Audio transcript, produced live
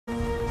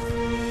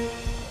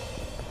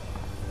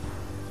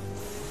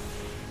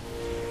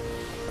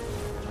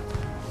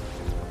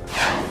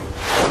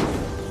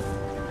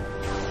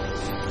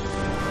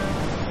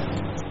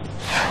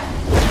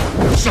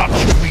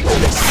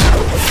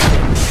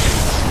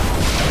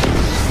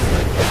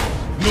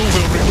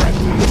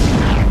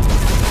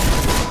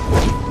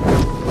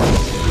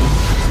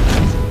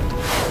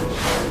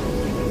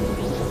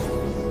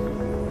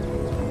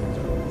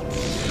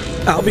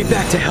I'll be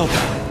back to help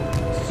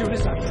out as soon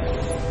as I can.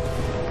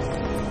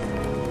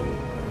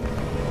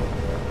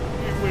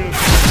 We will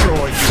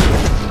destroy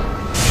you.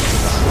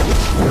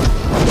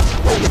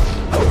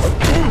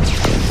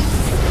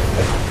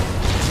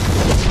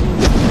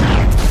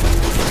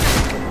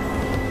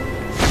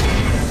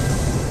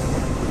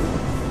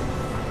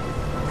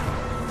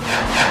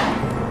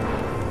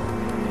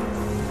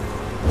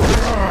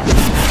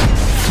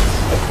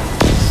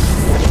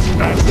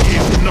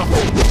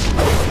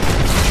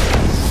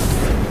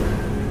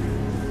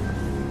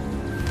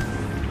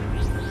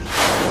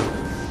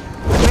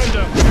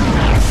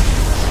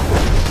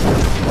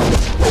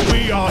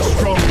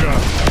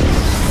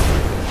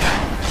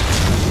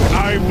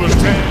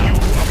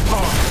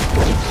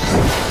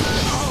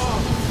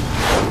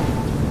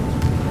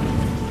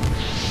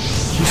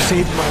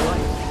 Saved my life.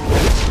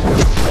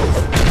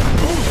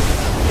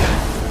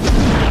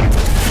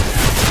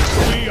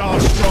 We are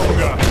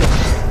stronger.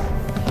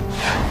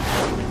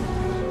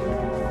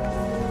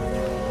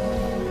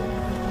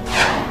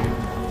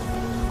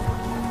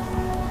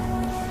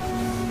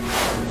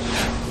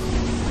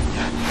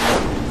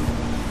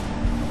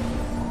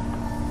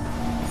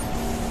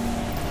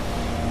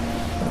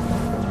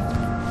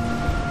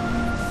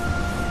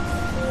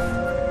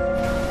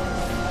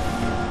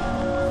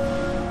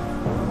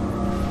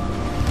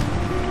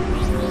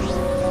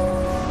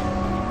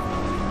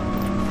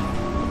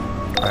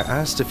 I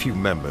asked a few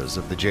members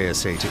of the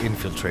JSA to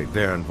infiltrate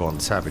Baron von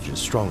Savage's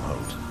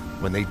stronghold.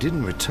 When they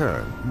didn't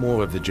return,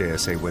 more of the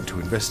JSA went to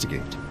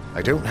investigate.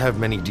 I don't have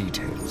many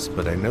details,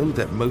 but I know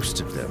that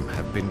most of them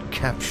have been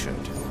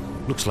captured.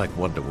 Looks like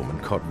Wonder Woman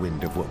caught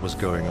wind of what was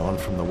going on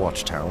from the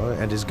Watchtower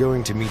and is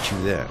going to meet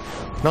you there.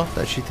 Not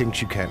that she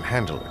thinks you can't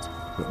handle it,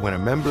 but when a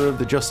member of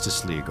the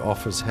Justice League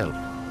offers help,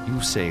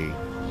 you say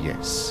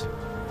yes.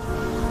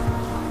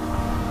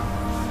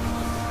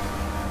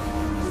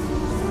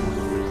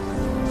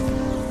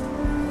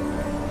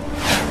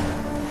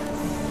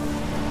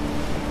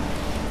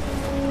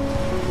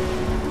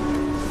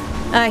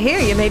 I hear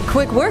you made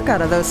quick work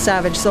out of those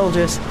savage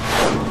soldiers.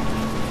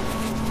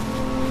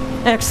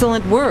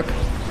 Excellent work.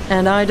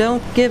 And I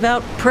don't give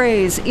out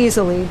praise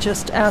easily,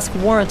 just ask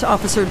Warrant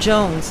Officer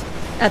Jones.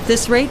 At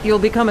this rate, you'll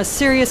become a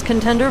serious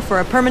contender for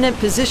a permanent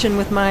position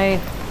with my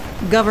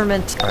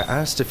government. I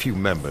asked a few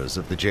members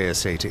of the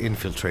JSA to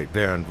infiltrate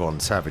Baron von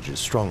Savage's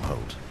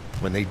stronghold.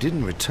 When they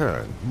didn't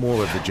return,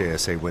 more of the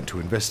JSA went to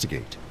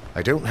investigate.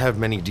 I don't have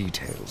many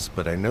details,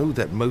 but I know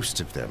that most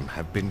of them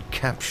have been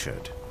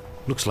captured.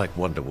 Looks like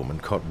Wonder Woman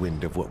caught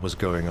wind of what was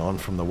going on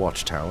from the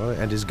Watchtower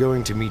and is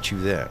going to meet you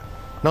there.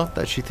 Not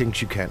that she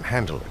thinks you can't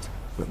handle it,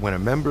 but when a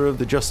member of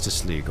the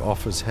Justice League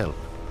offers help,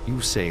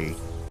 you say,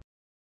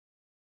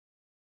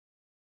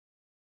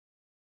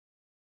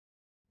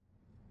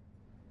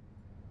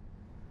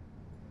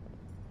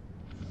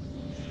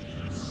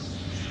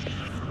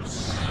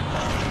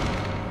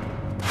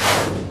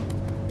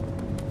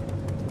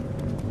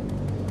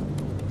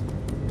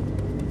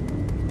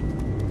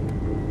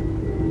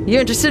 You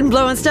interested in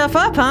blowing stuff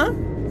up, huh?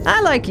 I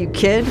like you,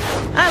 kid.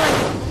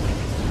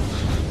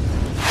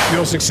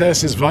 Your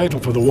success is vital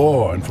for the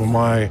war and for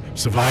my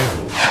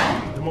survival.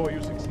 The more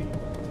you succeed.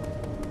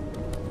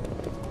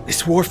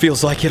 This war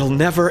feels like it'll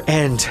never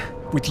end.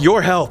 With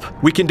your help,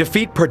 we can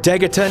defeat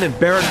Perdegaton and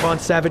Baron von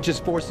Savage's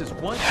forces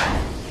once.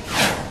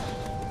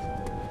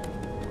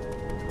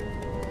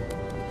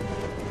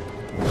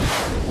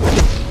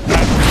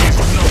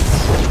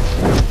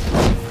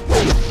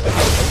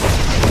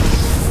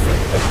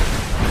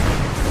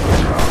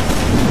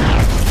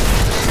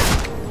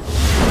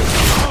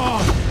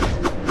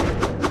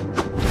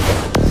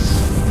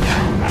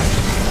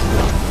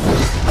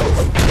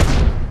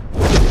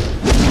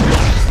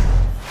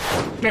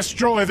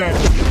 Destroy them!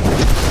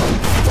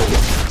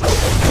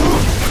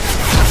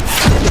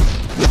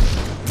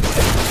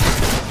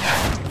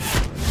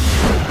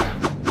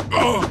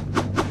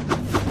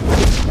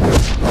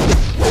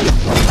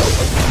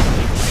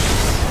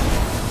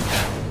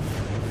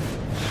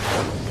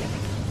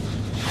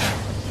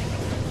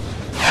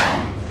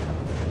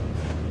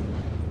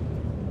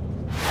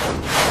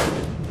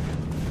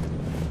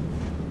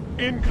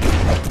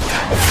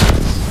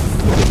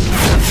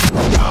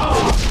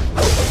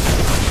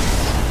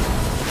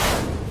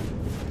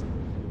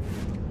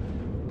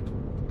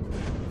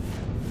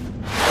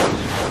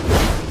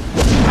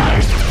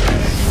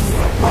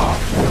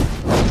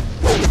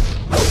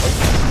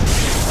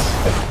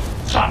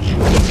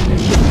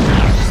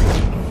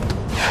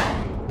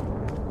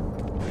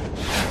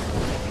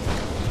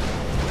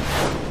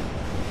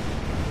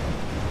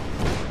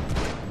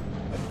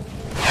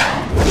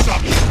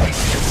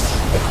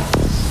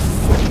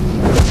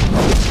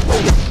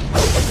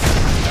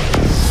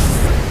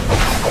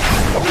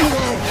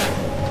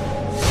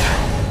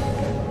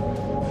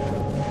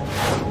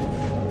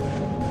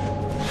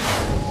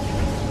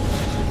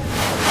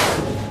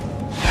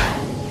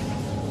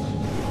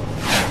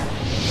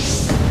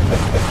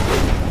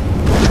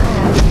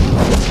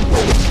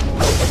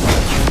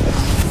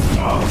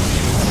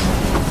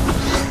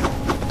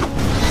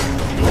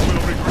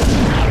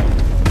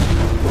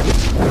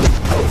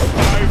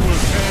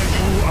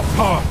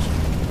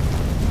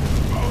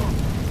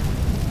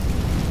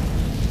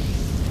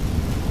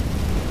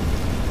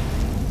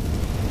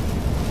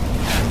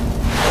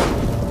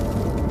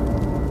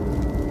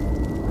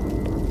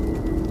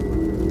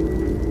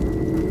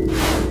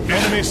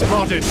 Enemy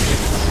spotted!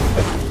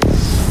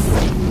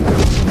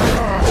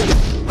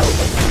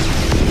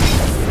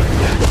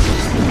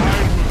 I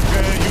will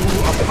tear you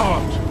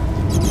apart!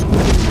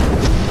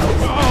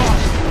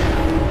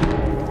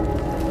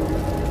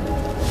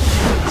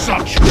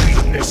 Such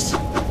weakness!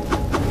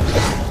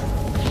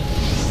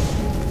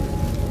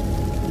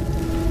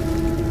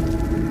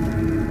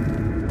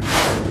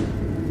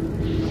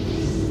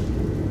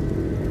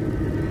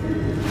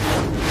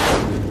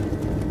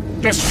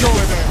 Destroy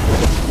them!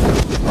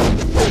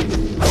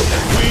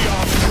 We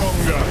are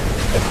stronger!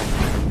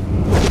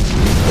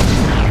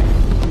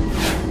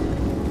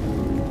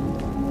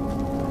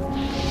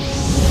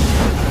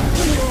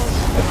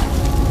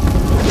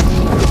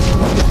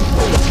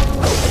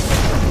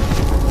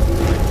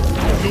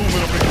 You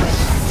will regret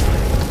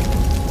that.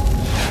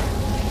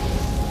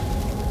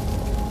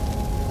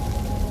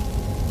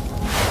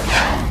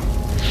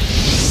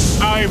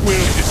 I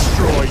will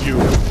destroy you!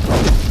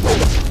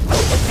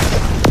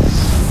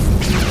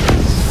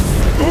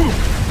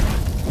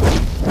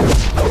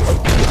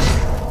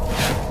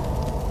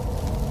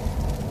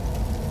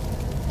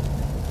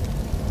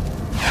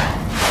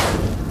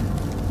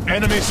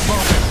 Enemy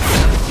spotted!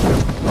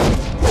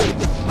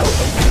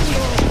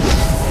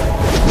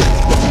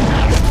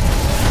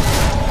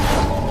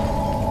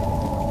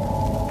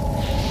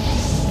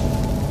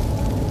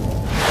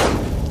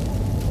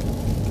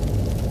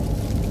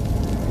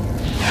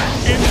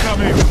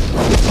 Incoming!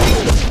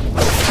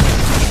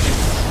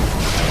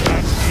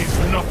 That is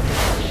nothing!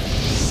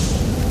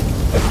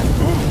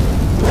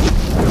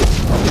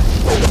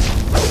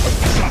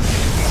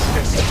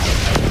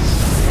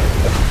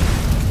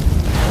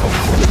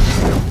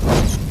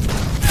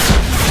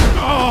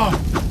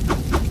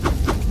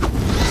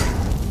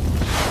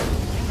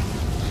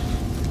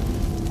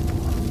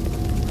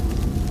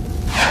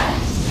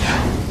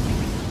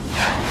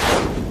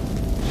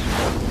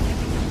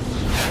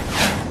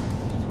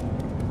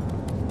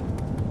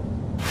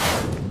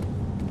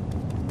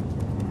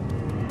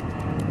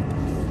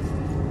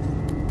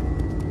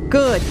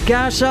 Good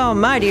gosh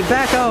almighty,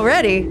 back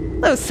already?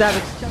 Those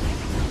savage...